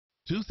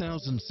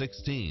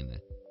2016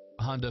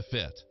 Honda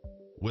Fit.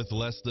 With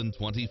less than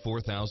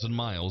 24,000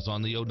 miles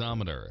on the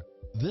odometer,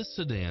 this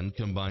sedan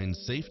combines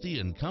safety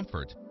and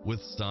comfort with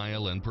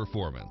style and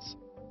performance.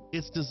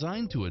 It's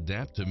designed to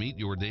adapt to meet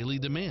your daily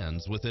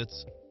demands with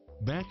its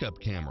backup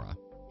camera,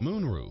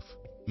 moonroof,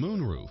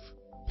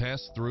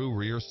 pass-through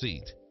rear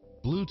seat,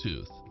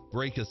 Bluetooth,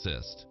 brake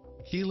assist,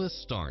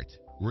 keyless start,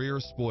 rear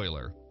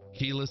spoiler,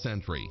 keyless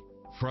entry,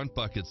 front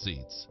bucket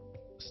seats,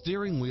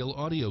 steering wheel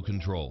audio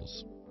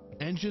controls,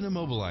 engine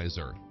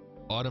immobilizer,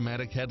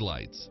 automatic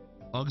headlights,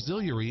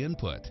 auxiliary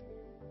input,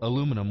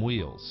 aluminum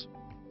wheels,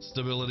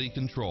 stability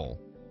control,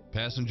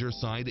 passenger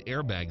side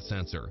airbag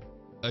sensor,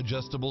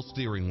 adjustable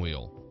steering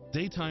wheel,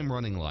 daytime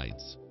running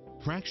lights,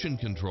 traction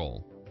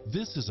control.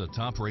 This is a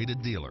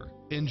top-rated dealer.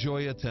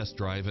 Enjoy a test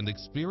drive and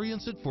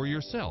experience it for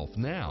yourself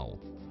now.